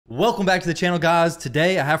Welcome back to the channel, guys.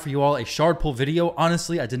 Today I have for you all a shard pull video.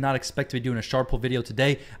 Honestly, I did not expect to be doing a shard pull video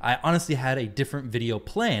today. I honestly had a different video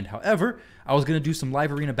planned. However, I was going to do some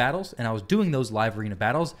live arena battles, and I was doing those live arena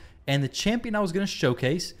battles, and the champion I was going to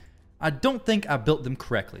showcase, I don't think I built them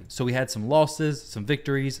correctly. So we had some losses, some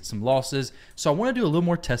victories, some losses. So I want to do a little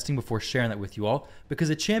more testing before sharing that with you all, because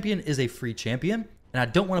a champion is a free champion, and I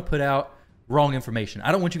don't want to put out wrong information.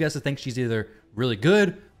 I don't want you guys to think she's either really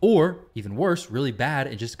good or, even worse, really bad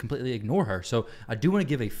and just completely ignore her. So I do want to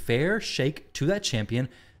give a fair shake to that champion.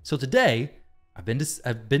 So today, I've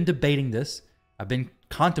been debating this. I've been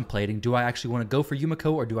contemplating, do I actually want to go for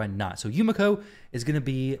Yumeko or do I not? So Yumeko is going to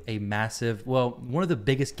be a massive, well, one of the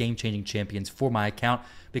biggest game-changing champions for my account,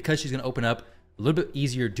 because she's going to open up a little bit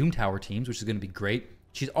easier Doom Tower teams, which is going to be great.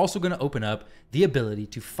 She's also going to open up the ability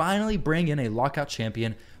to finally bring in a lockout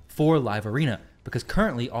champion for live arena, because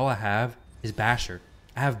currently all I have is Basher.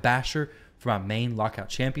 I have Basher for my main lockout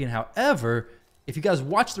champion. However, if you guys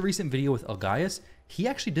watched the recent video with Elgaius, he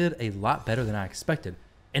actually did a lot better than I expected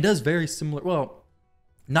and does very similar, well,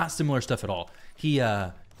 not similar stuff at all. He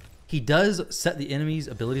does set the enemy's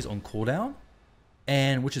abilities on cooldown,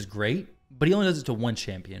 and which is great, but he only does it to one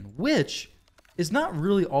champion, which is not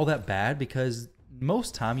really all that bad, because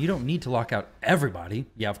most time you don't need to lock out everybody.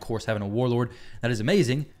 Yeah, of course, having a warlord, that is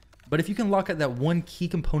amazing, but if you can lock out that one key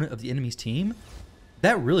component of the enemy's team,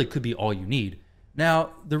 that really could be all you need. Now,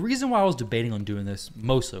 the reason why I was debating on doing this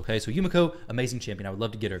mostly, okay, so Yumeko, amazing champion. I would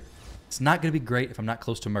love to get her. It's not going to be great if I'm not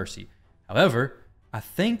close to Mercy. However, I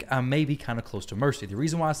think I may be kind of close to Mercy. The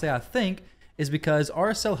reason why I say I think is because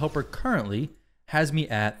RSL Helper currently has me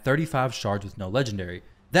at 35 shards with no legendary.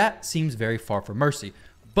 That seems very far from Mercy.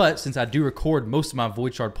 But since I do record most of my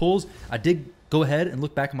Void Shard pulls, I did go ahead and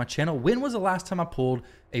look back on my channel. When was the last time I pulled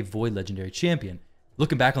a Void Legendary champion?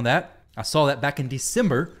 Looking back on that, I saw that back in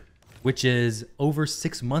December, which is over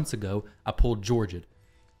 6 months ago, I pulled Georgia.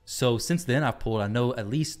 So since then, I've pulled, I know, at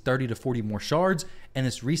least 30 to 40 more shards, and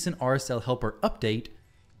this recent RSL Helper update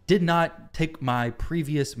did not take my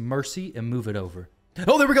previous Mercy and move it over.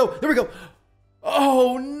 Oh, there we go, there we go.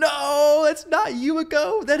 Oh no, that's not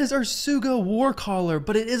Yumeko. That is Ursuga Warcaller,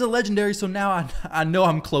 but it is a legendary, so now I know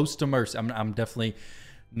I'm close to Mercy. I'm definitely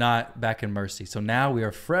not back in Mercy. So now we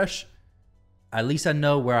are fresh. At least I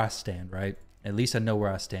know where I stand, right? At least I know where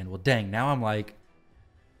I stand. Well, dang, now I'm like,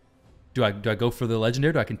 do I go for the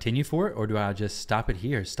legendary? Do I continue for it? Or do I just stop it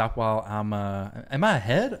here? Stop while I'm, am I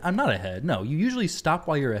ahead? I'm not ahead. No, you usually stop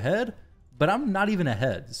while you're ahead, but I'm not even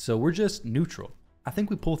ahead. So we're just neutral. I think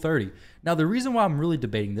we pull 30. Now, the reason why I'm really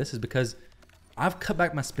debating this is because I've cut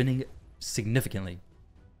back my spending significantly.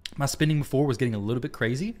 My spending before was getting a little bit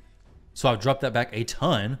crazy, so I've dropped that back a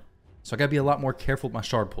ton. So I gotta be a lot more careful with my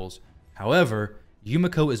shard pulls. However,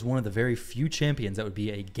 Yumeko is one of the very few champions that would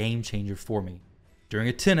be a game changer for me. During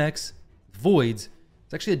a 10x, Voids,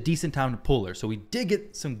 it's actually a decent time to pull her. So we did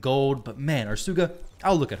get some gold, but man, Ursuga,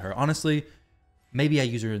 I'll look at her. Honestly, maybe I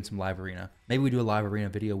use her in some live arena. Maybe we do a live arena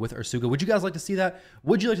video with Ursuga. Would you guys like to see that?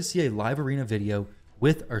 Would you like to see a live arena video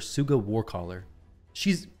with Ursuga Warcaller?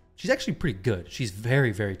 She's actually pretty good. She's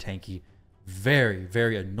very, very tanky. Very,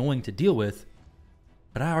 very annoying to deal with.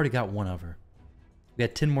 But I already got one of her. We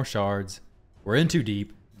had 10 more shards. We're in too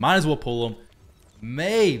deep. Might as well pull them.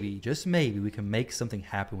 Maybe, just maybe, we can make something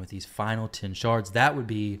happen with these final 10 shards. That would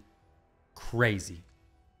be crazy.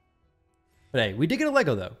 But hey, we did get a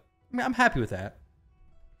Lego though. I mean, I'm happy with that.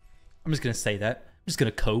 I'm just going to say that. I'm just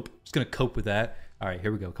going to cope. Just going to cope with that. All right,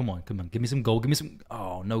 here we go. Come on, come on. Give me some gold. Give me some.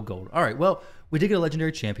 Oh, no gold. All right, well, we did get a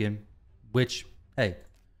legendary champion, which, hey,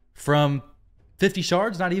 from 50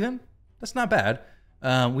 shards, not even. That's not bad.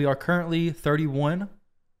 We are currently 31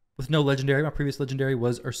 with no legendary. My previous legendary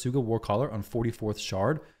was Ursuga Warcaller on 44th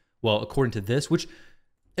shard. Well, according to this, which,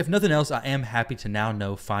 if nothing else, I am happy to now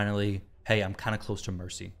know finally, hey, I'm kind of close to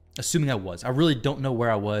Mercy. Assuming I was. I really don't know where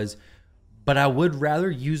I was, but I would rather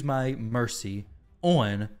use my Mercy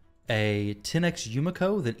on a 10x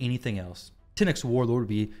Yumeko than anything else. 10x Warlord would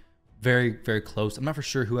be very, very close. I'm not for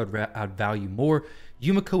sure who I'd value more.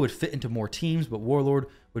 Yumeko would fit into more teams, but Warlord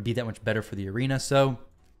would be that much better for the arena. So,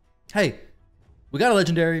 hey, we got a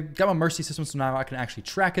legendary, got my Mercy system, so now I can actually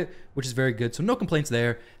track it, which is very good. So no complaints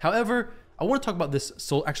there. However, I want to talk about this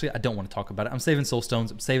soul. Actually, I don't want to talk about it. I'm saving soul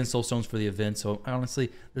stones. I'm saving soul stones for the event. So honestly,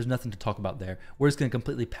 there's nothing to talk about there. We're just going to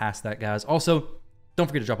completely pass that, guys. Also, don't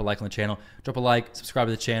forget to drop a like on the channel. Drop a like, subscribe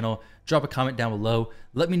to the channel, drop a comment down below.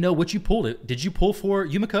 Let me know what you pulled. It. Did you pull for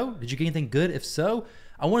Yumeko? Did you get anything good? If so,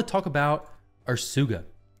 I want to talk about Ursuga.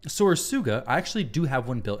 So Ursuga, I actually do have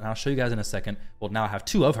one built, and I'll show you guys in a second. Well, now I have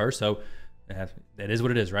two of her, so that is what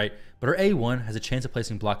it is, right? But her A1 has a chance of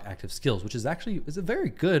placing block active skills, which is actually a very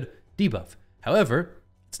good debuff. However,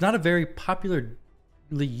 It's not a very popularly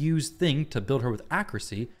used thing to build her with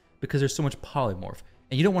accuracy because there's so much polymorph,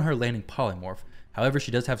 and you don't want her landing polymorph. However,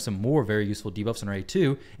 she does have some more very useful debuffs on her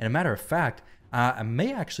A2, and a matter of fact, I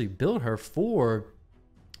may actually build her for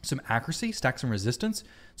some accuracy, stack some resistance,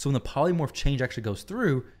 so when the polymorph change actually goes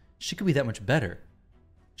through, she could be that much better.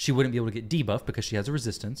 She wouldn't be able to get debuffed because she has a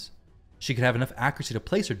resistance. She could have enough accuracy to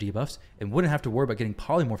place her debuffs and wouldn't have to worry about getting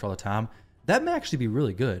polymorphed all the time. That may actually be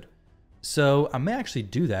really good. So I may actually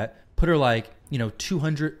do that. Put her like,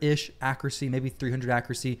 200-ish accuracy, maybe 300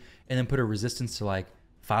 accuracy, and then put her resistance to like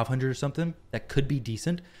 500 or something. That could be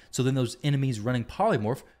decent. So then those enemies running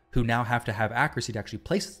polymorph who now have to have accuracy to actually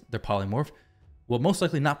place their polymorph will most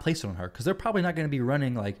likely not place it on her because they're probably not going to be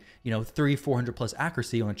running like, 300-400 plus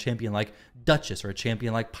accuracy on a champion like Duchess or a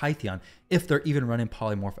champion like Pythion if they're even running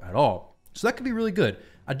polymorph at all. So that could be really good.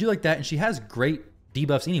 I do like that, and she has great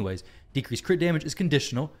debuffs anyways. Decreased crit damage is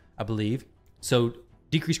conditional, I believe. So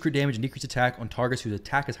decreased crit damage and decreased attack on targets whose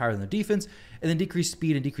attack is higher than their defense, and then decreased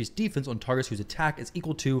speed and decreased defense on targets whose attack is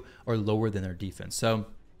equal to or lower than their defense. So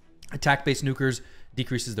attack-based nukers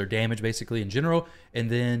decreases their damage basically in general, and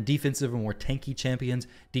then defensive or more tanky champions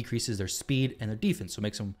decreases their speed and their defense, so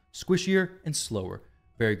makes them squishier and slower.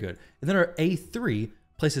 Very good. And then our A3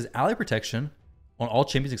 places ally protection on all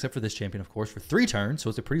champions except for this champion, of course, for 3 turns, so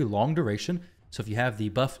it's a pretty long duration. So if you have the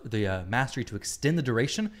buff, the mastery to extend the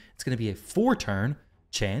duration, it's going to be a 4-turn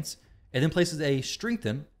chance, and then places a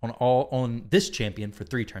strengthen on this champion for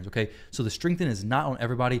 3 turns. Okay, so the strengthen is not on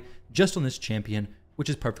everybody, just on this champion, which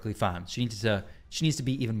is perfectly fine. She needs to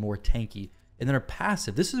be even more tanky. And then her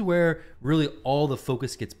passive, this is where really all the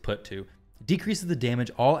focus gets put to. Decreases the damage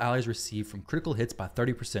all allies receive from critical hits by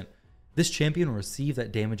 30%. This champion will receive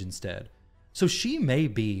that damage instead. So she may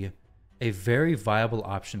be a very viable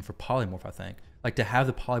option for polymorph, I think. Like to have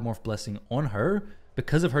the polymorph blessing on her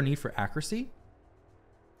because of her need for accuracy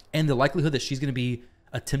and the likelihood that she's going to be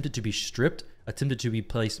attempted to be stripped, attempted to be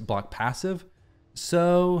placed block passive.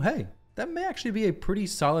 So, hey, that may actually be a pretty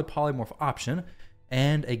solid polymorph option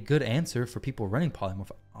and a good answer for people running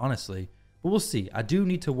polymorph, honestly. But we'll see. I do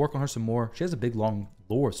need to work on her some more. She has a big, long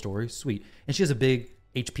lore story. Sweet. And she has a big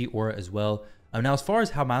HP aura as well. Now, as far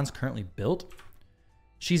as how mine's currently built,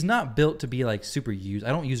 she's not built to be like super used. I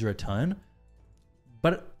don't use her a ton,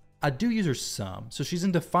 but I do use her some. So she's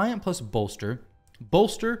in Defiant plus Bolster.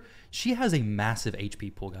 Bolster, she has a massive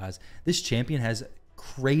HP pool, guys. This champion has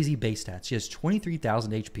crazy base stats. She has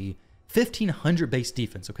 23,000 HP, 1,500 base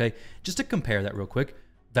defense, okay? Just to compare that real quick,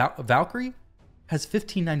 Valkyrie has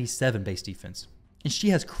 1,597 base defense, and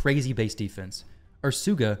she has crazy base defense.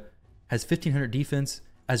 Ursuga has 1,500 defense,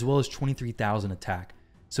 as well as 23,000 attack.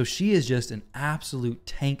 So she is just an absolute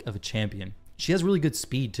tank of a champion. She has really good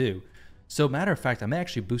speed too. So matter of fact, I may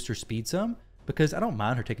actually boost her speed some because I don't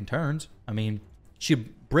mind her taking turns. I mean,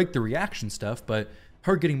 she'd break the reaction stuff, but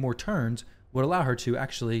her getting more turns would allow her to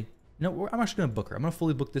actually, I'm actually going to book her. I'm going to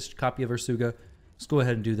fully book this copy of Ursuga. Let's go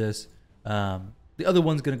ahead and do this. The other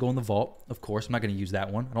one's going to go in the vault, of course. I'm not going to use that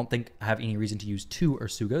one. I don't think I have any reason to use 2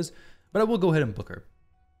 Ursugas, but I will go ahead and book her.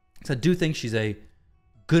 Because I do think she's a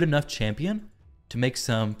good enough champion to make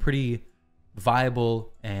some pretty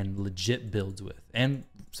viable and legit builds with, and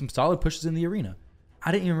some solid pushes in the arena.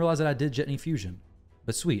 I didn't even realize that I did Jet Fusion,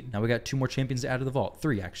 but sweet. Now we got 2 more champions to add to the vault.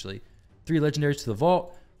 3 actually. 3 legendaries to the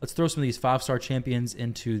vault. Let's throw some of these 5-star champions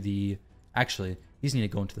into the, actually, these need to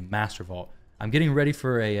go into the master vault. I'm getting ready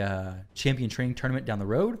for a champion training tournament down the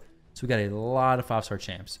road, so we got a lot of 5-star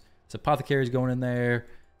champs. So Apothecary's going in there.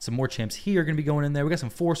 Some more champs here are going to be going in there. We got some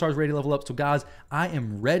 4 stars ready to level up. So guys, I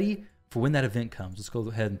am ready for when that event comes. Let's go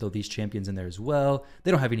ahead and throw these champions in there as well.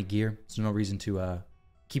 They don't have any gear, so no reason to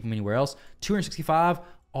keep them anywhere else. 265,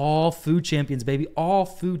 all food champions, baby. All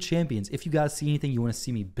food champions. If you guys see anything you want to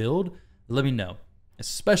see me build, let me know.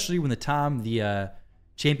 Especially when the time the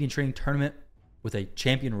champion training tournament with a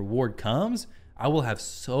champion reward comes, I will have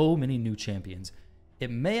so many new champions. It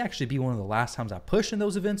may actually be one of the last times I push in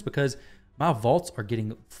those events because my vaults are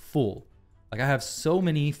getting full. Like I have so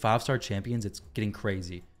many 5-star champions, it's getting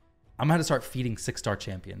crazy. I'm gonna have to start feeding 6-star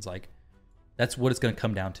champions. Like that's what it's gonna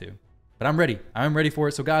come down to. But I'm ready. I'm ready for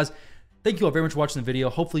it. So guys, thank you all very much for watching the video.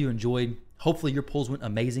 Hopefully you enjoyed. Hopefully your pulls went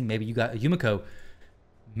amazing. Maybe you got a Yumeko.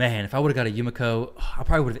 Man, if I would have got a Yumeko, I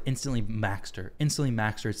probably would have instantly maxed her. Instantly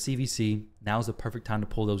maxed her at CVC. Now's the perfect time to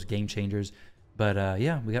pull those game changers. But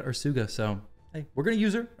yeah, we got Ursuga. So hey, we're gonna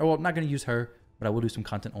use her. Or well, I'm not gonna use her, but I will do some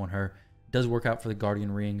content on her. Does work out for the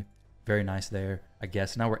Guardian Ring. Very nice there, I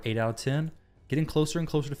guess. Now we're 8 out of 10. Getting closer and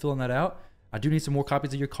closer to filling that out. I do need some more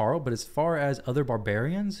copies of your Carl, but as far as other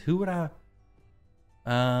barbarians, who would I...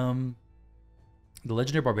 The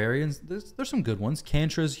legendary barbarians, there's some good ones.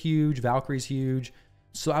 Kantra's huge. Valkyrie's huge.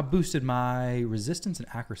 So I boosted my resistance and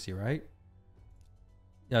accuracy, right?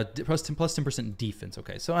 Yeah, plus 10% defense.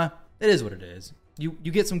 Okay, so it is what it is. You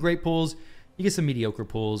get some great pulls, you get some mediocre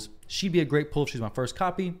pulls. She'd be a great pull if she's my first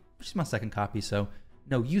copy. She's my second copy, so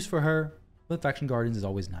no use for her. But Faction Guardians is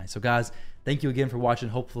always nice. So guys, thank you again for watching.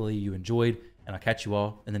 Hopefully you enjoyed, and I'll catch you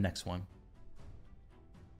all in the next one.